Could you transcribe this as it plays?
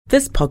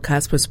This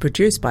podcast was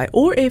produced by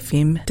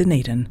Ōtepoti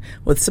Dunedin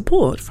with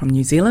support from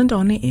New Zealand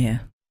On the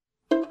Air.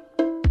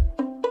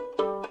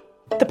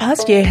 The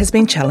past year has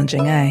been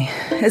challenging,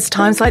 It's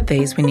times like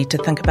these we need to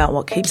think about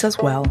what keeps us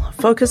well.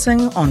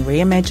 Focusing on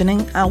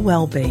reimagining our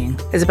well-being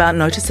is about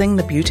noticing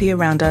the beauty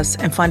around us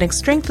and finding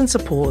strength and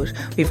support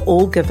we've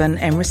all given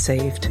and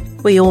received.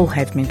 We all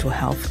have mental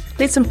health.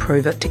 Let's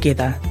improve it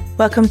together.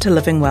 Welcome to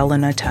Living Well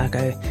in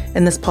Otago.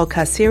 In this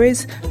podcast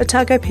series,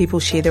 Otago people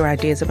share their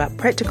ideas about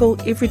practical,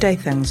 everyday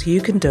things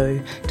you can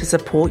do to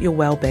support your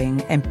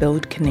well-being and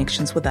build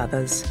connections with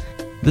others.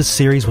 This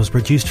series was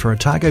produced for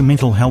Otago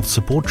Mental Health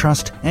Support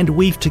Trust and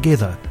Weave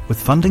Together with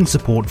funding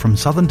support from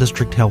Southern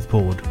District Health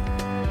Board.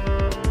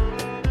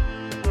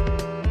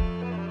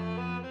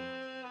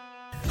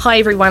 Hi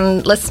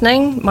everyone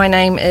listening, my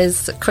name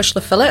is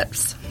Cushla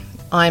Phillips.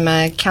 I'm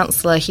a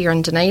counsellor here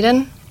in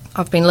Dunedin.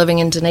 I've been living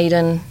in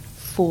Dunedin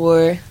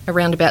for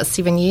around about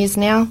 7 years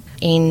now,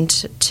 and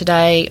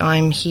today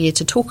I'm here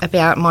to talk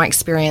about my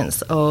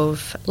experience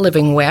of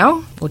living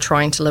well, or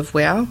trying to live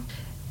well,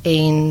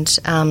 and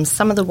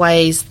some of the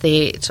ways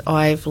that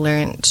I've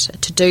learnt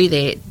to do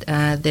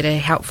that that are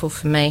helpful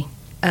for me.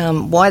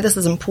 Why this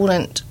is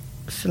important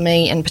for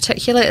me in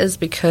particular is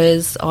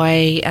because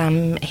I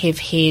have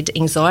had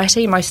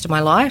anxiety most of my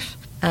life,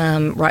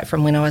 right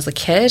from when I was a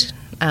kid.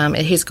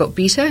 It has got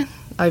better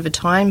over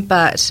time,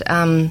 but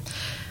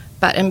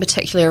in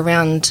particular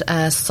around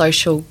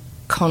social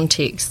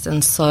context,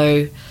 and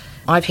so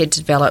I've had to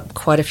develop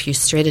quite a few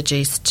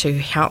strategies to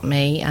help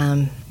me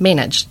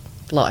manage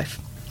life.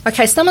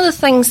 Okay, some of the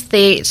things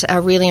that are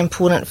really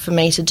important for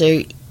me to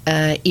do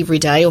every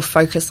day or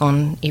focus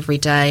on every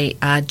day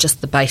are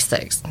just the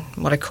basics,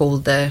 what I call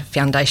the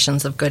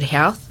foundations of good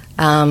health.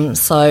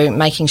 So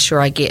making sure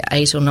I get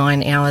 8 or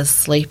 9 hours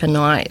sleep a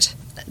night,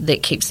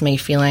 that keeps me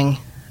feeling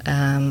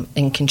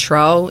in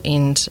control,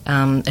 and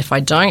if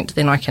I don't,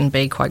 then I can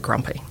be quite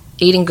grumpy.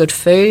 Eating good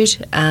food,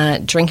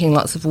 drinking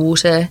lots of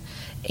water,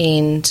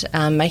 and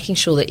making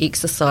sure that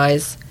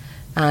exercise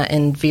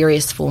in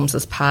various forms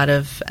is part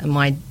of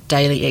my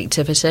daily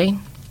activity.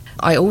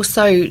 I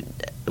also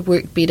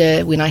work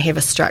better when I have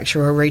a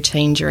structure or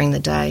routine during the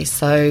day,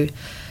 so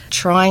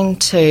trying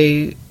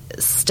to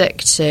stick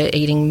to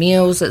eating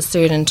meals at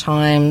certain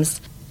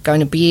times, going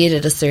to bed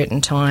at a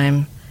certain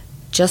time,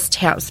 just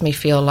helps me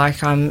feel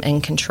like I'm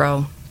in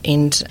control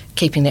and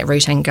keeping that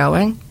routine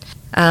going.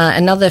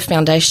 Another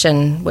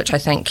foundation which I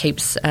think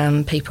keeps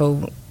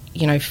people,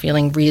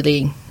 feeling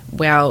really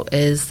well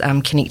is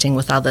connecting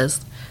with others.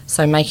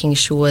 So making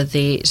sure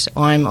that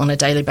I'm on a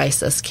daily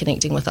basis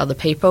connecting with other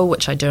people,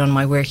 which I do in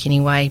my work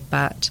anyway,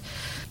 but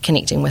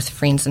connecting with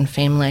friends and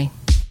family.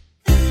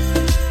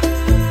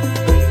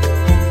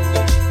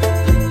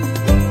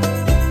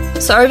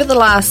 So over the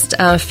last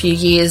few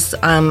years,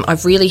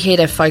 I've really had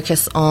a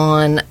focus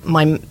on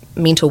my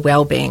mental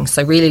well-being,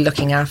 so really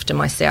looking after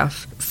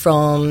myself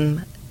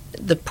from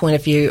the point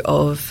of view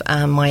of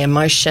my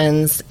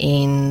emotions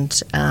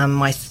and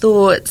my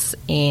thoughts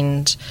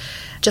and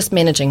just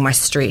managing my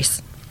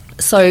stress.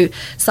 So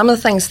some of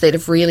the things that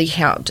have really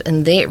helped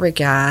in that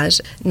regard,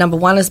 number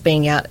one is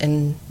being out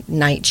in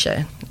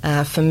nature.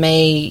 For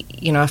me,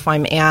 if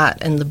I'm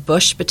out in the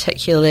bush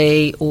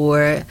particularly,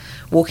 or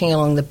walking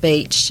along the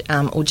beach,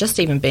 or just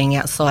even being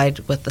outside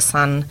with the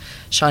sun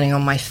shining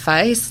on my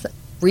face,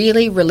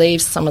 really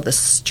relieves some of the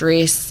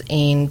stress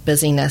and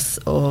busyness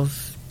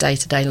of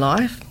day-to-day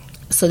life.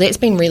 So that's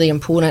been really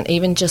important,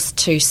 even just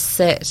to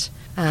sit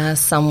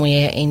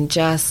somewhere and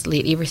just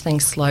let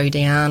everything slow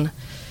down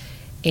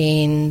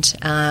and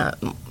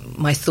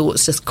my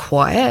thoughts just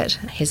quiet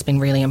has been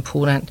really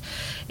important.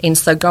 And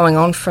so going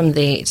on from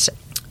that,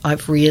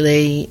 I've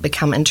really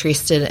become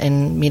interested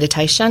in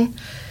meditation,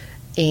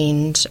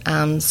 and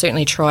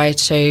certainly try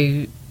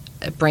to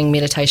bring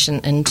meditation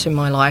into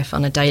my life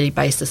on a daily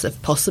basis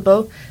if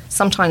possible.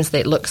 Sometimes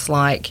that looks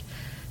like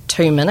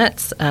 2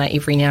 minutes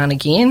every now and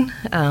again,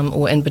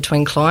 or in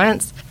between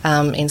clients,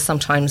 and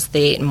sometimes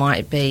that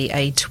might be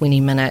a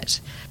 20-minute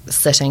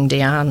sitting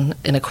down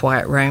in a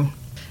quiet room.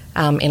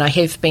 And I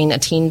have been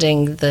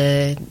attending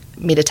the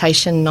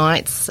meditation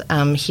nights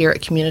here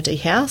at Community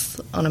House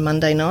on a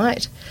Monday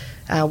night,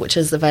 which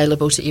is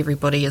available to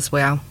everybody as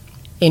well.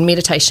 And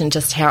meditation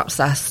just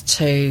helps us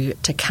to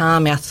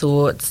calm our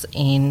thoughts,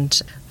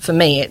 and for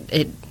me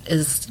it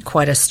is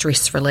quite a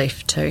stress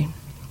relief too.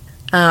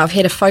 I've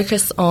had a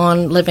focus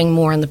on living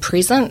more in the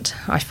present.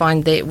 I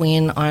find that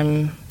when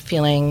I'm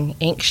feeling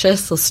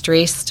anxious or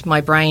stressed, my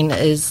brain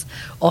is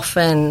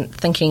often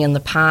thinking in the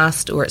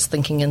past or it's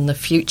thinking in the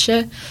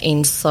future,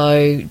 and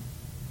so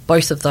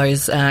both of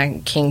those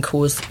can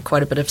cause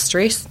quite a bit of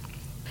stress.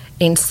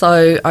 And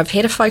so I've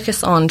had a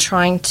focus on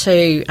trying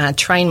to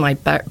train my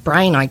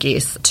brain, I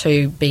guess,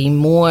 to be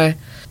more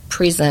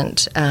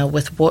present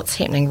with what's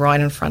happening right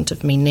in front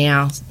of me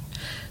now.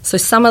 So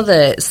some of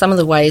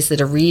the ways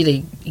that are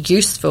really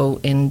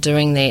useful in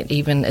doing that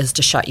even is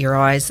to shut your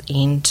eyes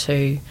and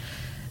to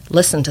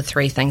listen to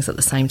 3 things at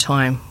the same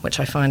time, which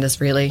I find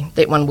is really,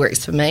 that one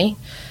works for me.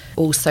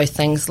 Also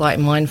things like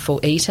mindful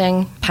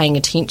eating, paying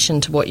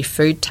attention to what your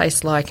food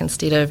tastes like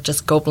instead of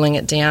just gobbling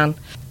it down,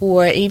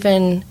 or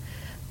even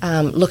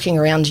looking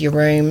around your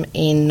room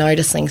and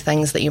noticing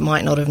things that you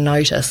might not have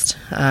noticed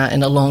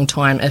in a long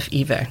time, if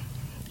ever.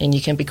 And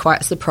you can be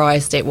quite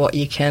surprised at what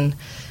you can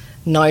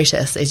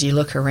notice as you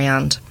look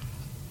around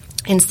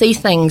and see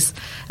things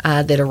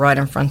that are right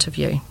in front of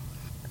you.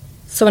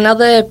 So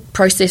another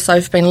process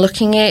I've been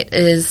looking at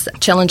is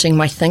challenging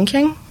my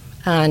thinking,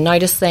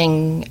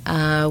 noticing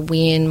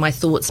when my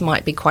thoughts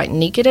might be quite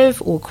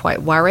negative or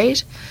quite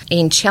worried,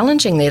 and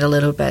challenging that a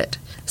little bit.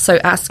 So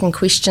asking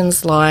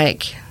questions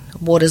like,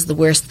 what is the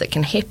worst that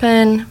can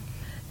happen?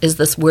 Is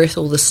this worth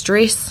all the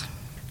stress?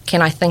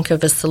 Can I think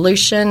of a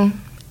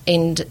solution?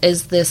 And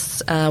is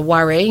this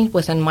worry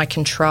within my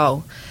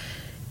control?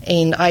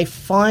 And I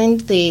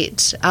find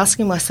that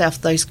asking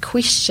myself those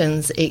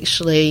questions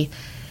actually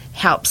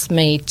helps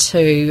me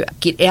to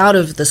get out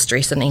of the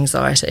stress and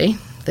anxiety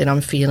that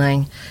I'm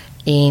feeling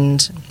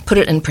and put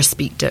it in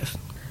perspective.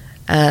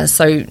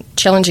 So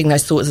challenging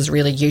those thoughts is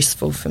really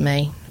useful for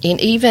me. And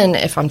even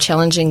if I'm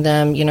challenging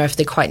them, if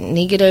they're quite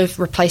negative,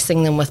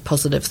 replacing them with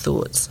positive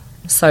thoughts.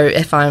 So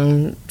if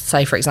I'm,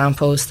 say, for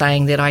example,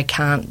 saying that I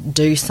can't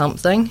do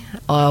something,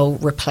 I'll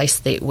replace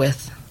that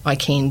with I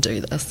can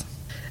do this.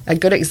 A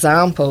good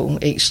example,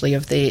 actually,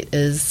 of that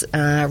is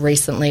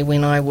recently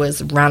when I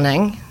was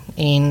running,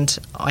 and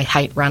I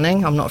hate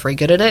running. I'm not very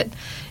good at it,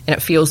 and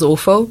it feels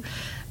awful.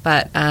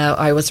 But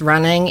I was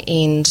running,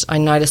 and I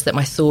noticed that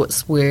my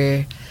thoughts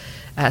were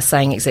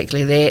saying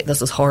exactly that.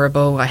 This is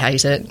horrible. I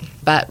hate it.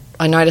 But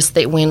I noticed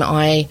that when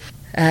I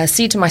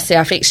said to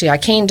myself, actually, I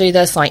can do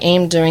this. I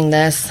am doing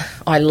this.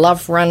 I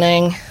love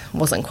running.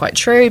 Wasn't quite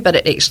true, but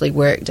it actually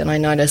worked. And I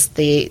noticed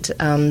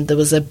that there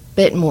was a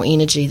bit more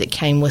energy that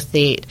came with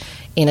that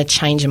and a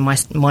change in my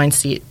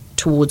mindset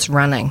towards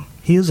running.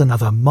 Here's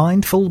another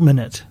Mindful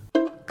Minute.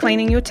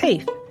 Cleaning your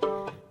teeth.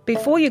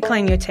 Before you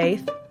clean your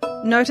teeth,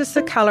 notice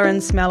the colour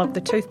and smell of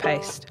the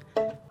toothpaste.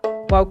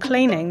 While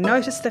cleaning,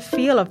 notice the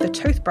feel of the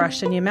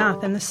toothbrush in your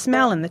mouth and the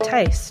smell and the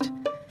taste.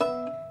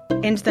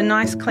 And the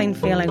nice clean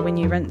feeling when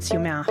you rinse your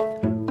mouth.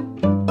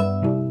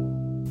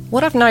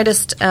 What I've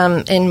noticed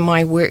in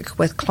my work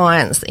with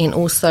clients and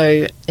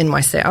also in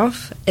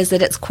myself is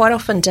that it's quite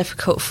often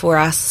difficult for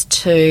us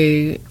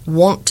to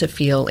want to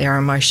feel our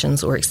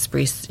emotions or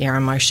express our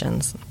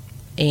emotions.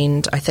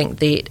 And I think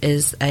that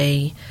is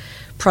a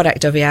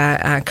product of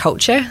our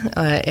culture,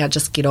 our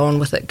just get on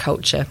with it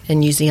culture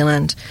in New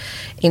Zealand.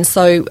 And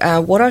so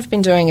what I've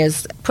been doing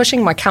is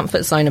pushing my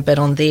comfort zone a bit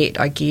on that,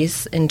 I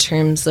guess, in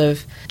terms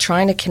of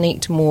trying to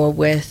connect more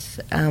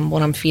with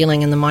what I'm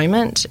feeling in the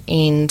moment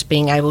and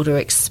being able to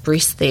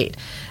express that,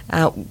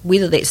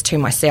 whether that's to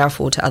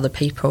myself or to other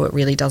people, it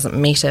really doesn't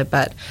matter,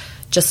 but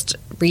just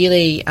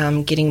really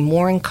getting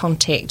more in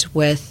contact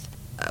with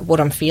what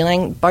I'm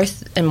feeling,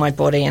 both in my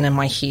body and in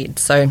my head.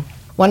 So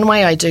one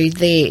way I do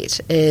that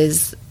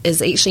is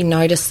actually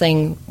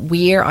noticing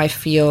where I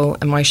feel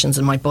emotions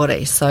in my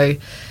body. So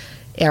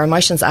our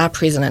emotions are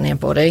present in our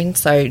body.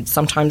 So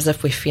sometimes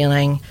if we're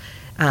feeling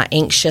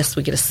anxious,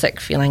 we get a sick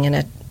feeling in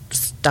our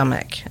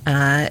stomach.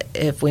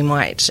 If we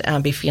might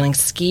be feeling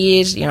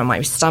scared, it might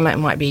be stomach, it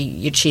might be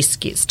your chest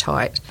gets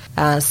tight.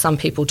 Some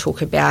people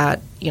talk about,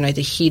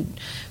 the head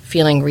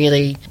feeling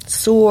really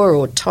sore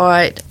or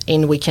tight,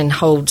 and we can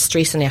hold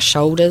stress in our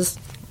shoulders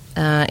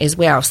as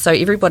well. So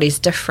everybody's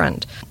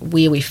different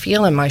where we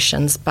feel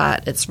emotions,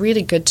 but it's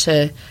really good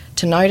to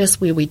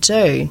notice where we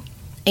do.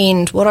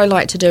 And what I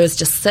like to do is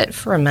just sit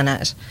for a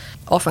minute,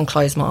 often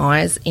close my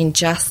eyes, and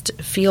just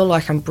feel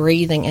like I'm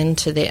breathing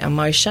into that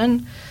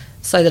emotion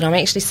so that I'm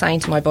actually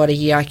saying to my body,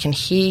 yeah, I can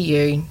hear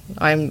you,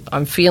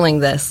 I'm feeling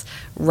this,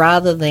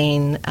 rather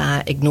than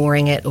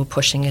ignoring it or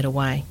pushing it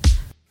away.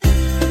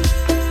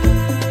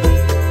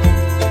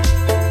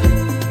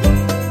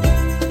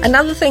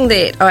 Another thing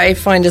that I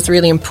find is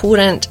really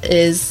important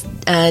is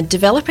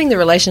developing the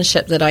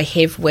relationship that I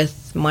have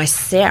with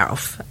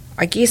myself.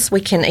 I guess we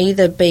can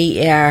either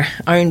be our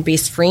own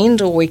best friend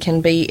or we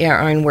can be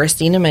our own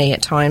worst enemy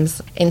at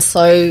times. And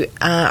so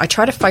I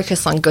try to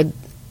focus on good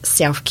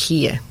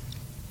self-care,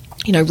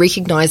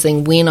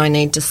 recognising when I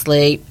need to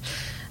sleep,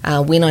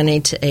 when I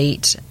need to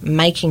eat,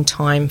 making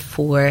time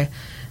for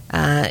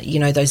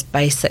those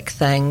basic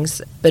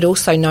things, but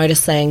also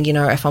noticing,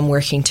 if I'm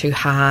working too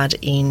hard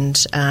and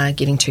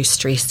getting too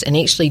stressed and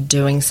actually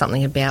doing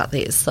something about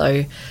that.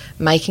 So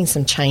making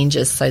some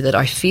changes so that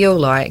I feel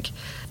like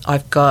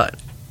I've got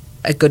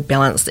a good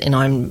balance and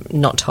I'm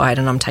not tired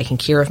and I'm taking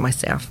care of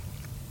myself.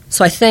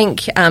 So I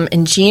think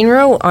in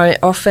general, I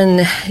often,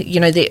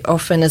 that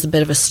often is a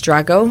bit of a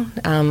struggle.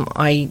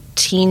 I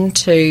tend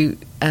to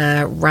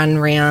run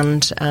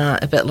around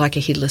a bit like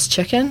a headless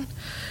chicken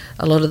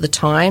a lot of the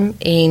time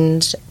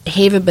and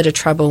have a bit of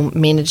trouble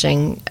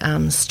managing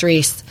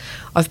stress.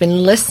 I've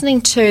been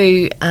listening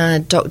to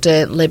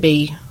Dr.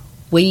 Libby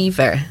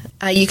Weaver.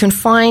 You can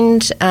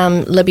find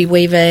Libby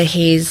Weaver,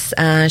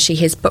 she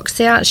has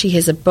books out. She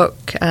has a book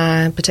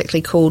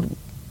particularly called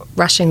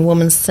Rushing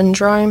Woman's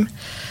Syndrome.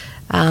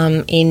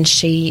 and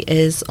she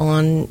is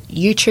on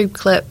YouTube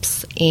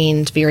clips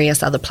and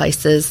various other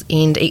places,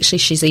 and actually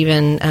she's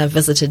even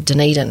visited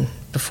Dunedin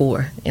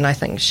before, and I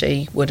think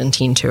she would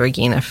intend to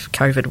again if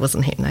COVID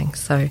wasn't happening.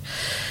 So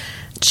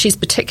she's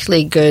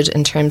particularly good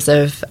in terms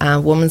of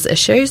women's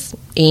issues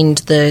and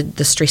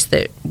the stress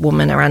that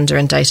women are under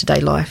in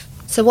day-to-day life.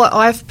 So what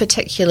I've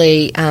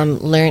particularly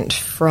learnt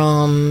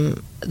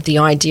from the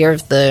idea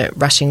of the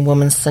rushing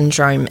woman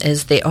syndrome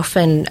is that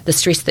often the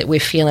stress that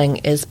we're feeling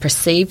is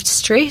perceived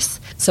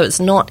stress, so it's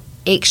not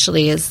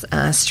actually as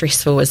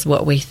stressful as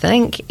what we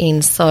think.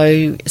 And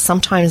so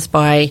sometimes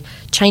by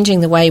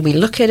changing the way we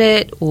look at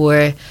it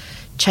or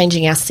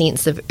changing our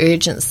sense of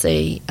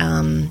urgency,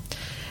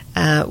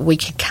 we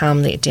can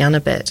calm that down a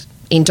bit.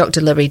 And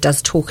Dr. Libby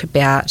does talk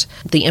about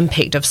the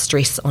impact of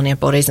stress on our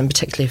bodies, and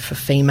particularly for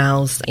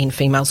females and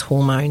females'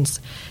 hormones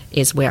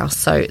as well.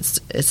 So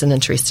it's an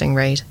interesting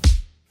read.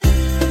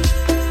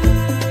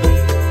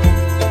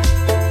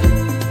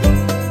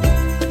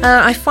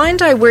 I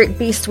find I work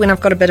best when I've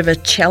got a bit of a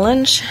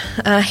challenge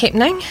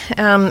happening.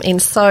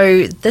 And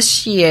so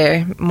this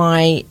year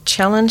my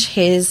challenge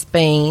has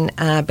been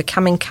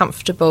becoming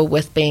comfortable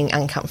with being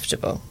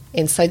uncomfortable.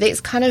 And so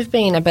that's kind of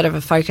been a bit of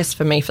a focus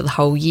for me for the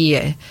whole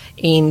year.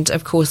 And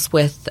of course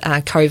with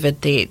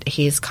COVID, that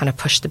has kind of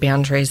pushed the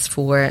boundaries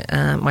for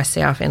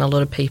myself and a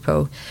lot of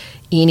people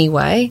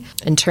anyway,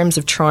 in terms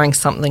of trying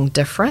something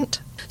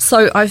different.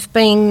 So I've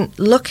been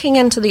looking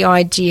into the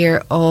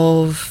idea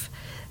of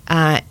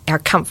our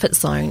comfort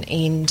zone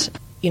and,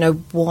 you know,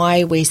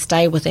 why we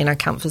stay within our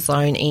comfort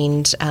zone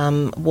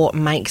and what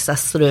makes us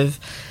sort of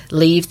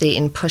leave there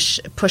and push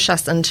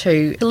us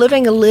into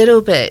living a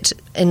little bit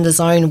in the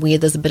zone where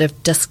there's a bit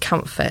of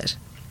discomfort.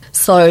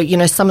 So, you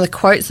know, some of the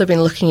quotes I've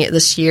been looking at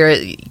this year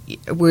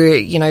were,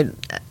 you know,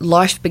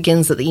 life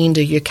begins at the end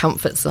of your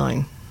comfort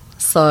zone.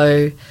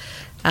 So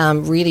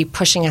really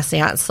pushing us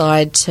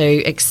outside to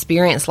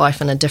experience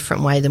life in a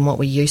different way than what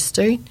we used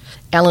to.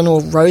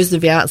 Eleanor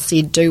Roosevelt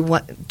said, do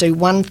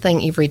one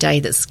thing every day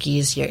that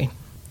scares you.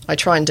 I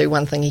try and do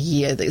one thing a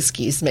year that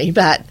scares me,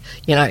 but,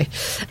 you know,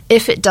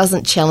 if it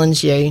doesn't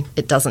challenge you,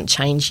 it doesn't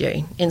change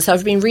you. And so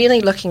I've been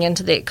really looking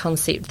into that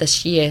concept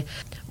this year.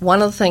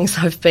 One of the things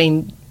I've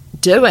been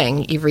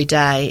doing every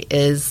day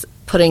is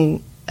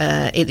putting,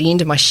 at the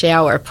end of my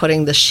shower,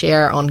 putting the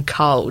shower on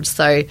cold.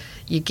 So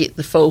you get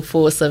the full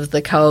force of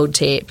the cold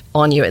tap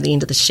on you at the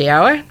end of the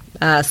shower.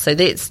 So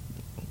that's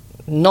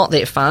not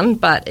that fun,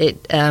 but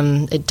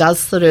it does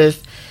sort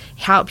of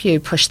help you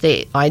push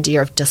that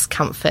idea of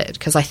discomfort.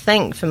 Because I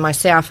think for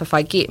myself, if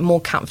I get more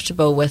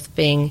comfortable with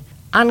being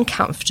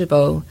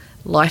uncomfortable,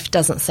 life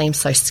doesn't seem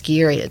so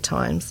scary at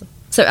times.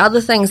 So other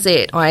things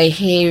that I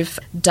have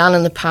done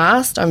in the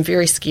past, I'm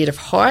very scared of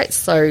heights,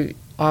 so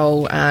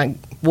I'll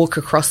walk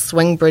across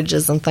swing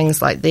bridges and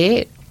things like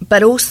that.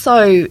 But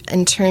also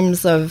in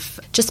terms of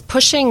just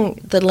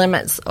pushing the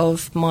limits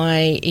of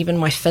even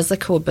my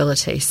physical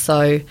ability.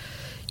 So,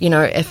 you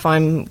know, if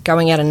I'm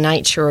going out in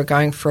nature or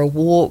going for a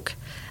walk,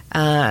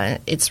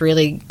 it's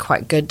really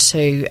quite good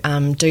to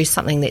do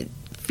something that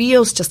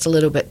feels just a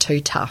little bit too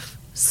tough.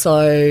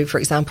 So, for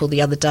example,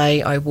 the other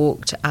day I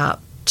walked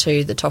up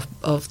to the top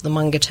of the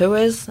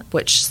Mangatuas,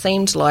 which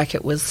seemed like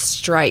it was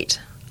straight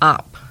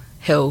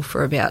uphill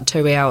for about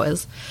 2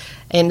 hours.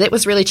 And that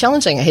was really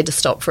challenging. I had to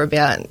stop for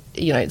about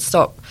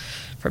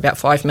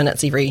 5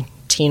 minutes every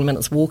 10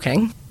 minutes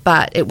walking.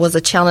 But it was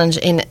a challenge,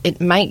 and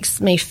it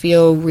makes me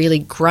feel really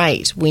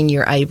great when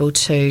you're able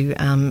to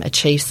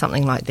achieve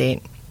something like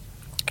that.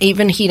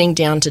 Even heading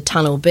down to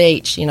Tunnel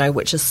Beach, you know,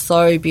 which is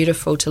so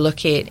beautiful to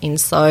look at and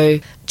so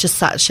just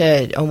such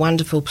a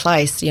wonderful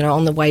place. You know,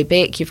 on the way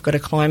back, you've got to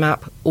climb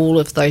up all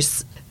of the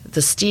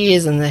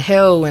stairs and the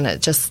hill, and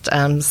it just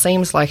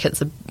seems like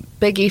it's a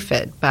big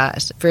effort,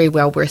 but very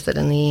well worth it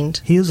in the end.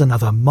 Here's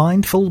another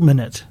Mindful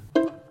Minute.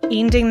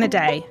 Ending the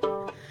day.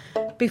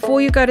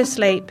 Before you go to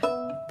sleep,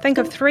 think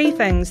of 3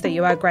 things that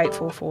you are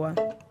grateful for.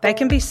 They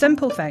can be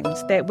simple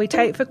things that we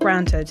take for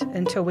granted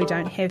until we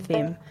don't have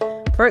them.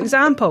 For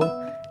example,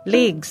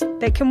 legs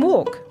that can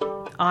walk,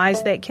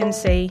 eyes that can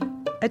see,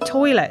 a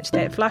toilet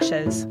that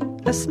flushes,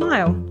 a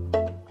smile.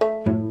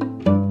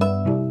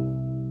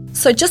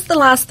 So just the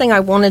last thing I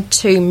wanted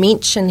to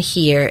mention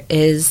here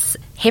is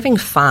having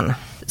fun.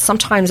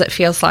 Sometimes it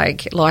feels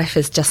like life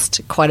is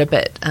just quite a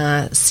bit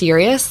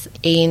serious,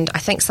 and I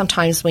think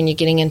sometimes when you're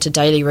getting into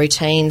daily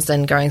routines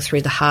and going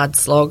through the hard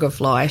slog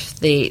of life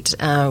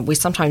that we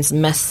sometimes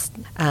miss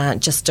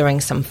just doing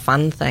some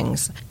fun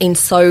things. And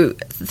so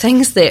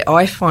things that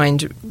I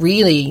find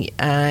really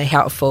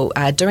helpful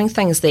are doing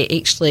things that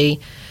actually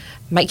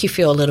make you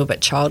feel a little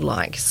bit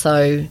childlike.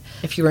 So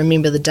if you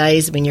remember the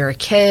days when you're a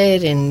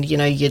kid and, you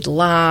know, you'd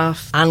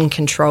laugh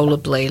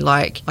uncontrollably,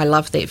 like I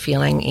love that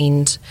feeling.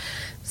 And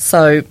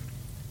so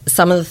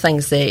some of the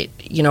things that,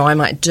 you know, I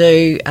might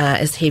do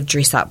is have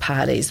dress-up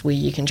parties where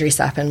you can dress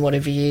up in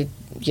whatever you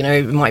know,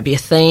 it might be a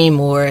theme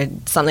or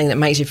something that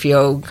makes you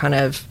feel kind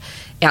of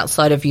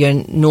outside of your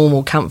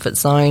normal comfort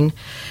zone.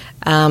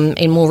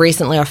 And more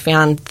recently I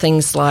found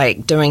things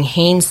like doing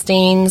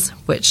handstands,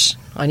 which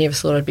I never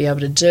thought I'd be able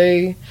to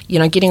do.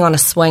 Getting on a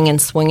swing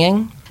and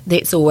swinging,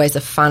 that's always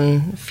a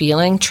fun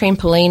feeling.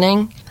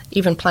 Trampolining,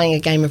 even playing a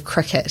game of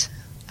cricket.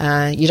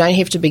 You don't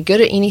have to be good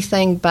at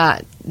anything,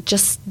 but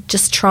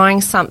just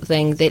trying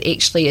something that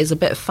actually is a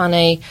bit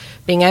funny,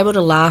 being able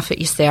to laugh at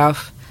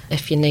yourself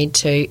if you need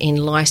to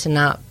and lighten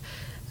up.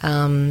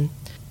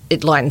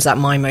 It lightens up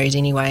my mood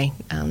anyway,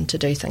 to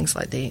do things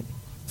like that.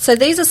 So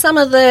these are some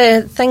of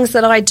the things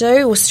that I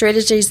do or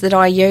strategies that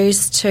I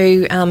use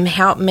to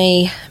help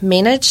me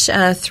manage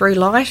through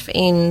life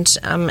and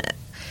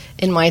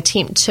in my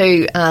attempt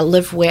to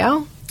live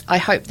well. I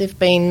hope they've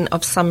been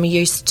of some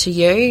use to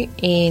you,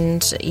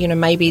 and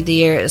maybe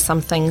there are some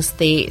things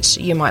that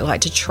you might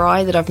like to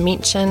try that I've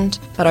mentioned,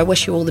 but I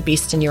wish you all the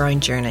best in your own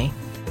journey.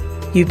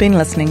 You've been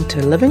listening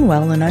to Living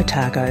Well in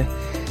Otago.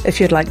 If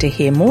you'd like to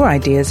hear more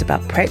ideas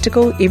about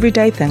practical,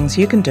 everyday things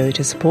you can do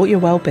to support your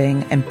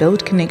well-being and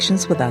build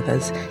connections with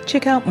others,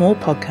 check out more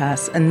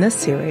podcasts in this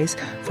series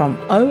from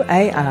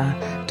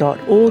oar.org.nz.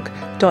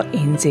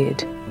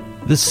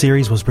 This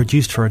series was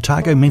produced for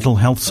Otago Mental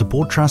Health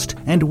Support Trust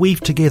and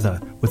Weave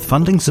Together with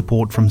funding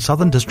support from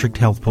Southern District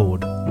Health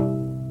Board.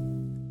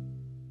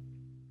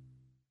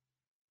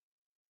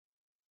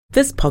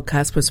 This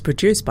podcast was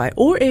produced by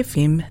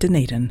Ōtepoti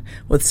Dunedin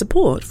with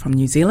support from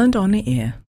New Zealand On Air.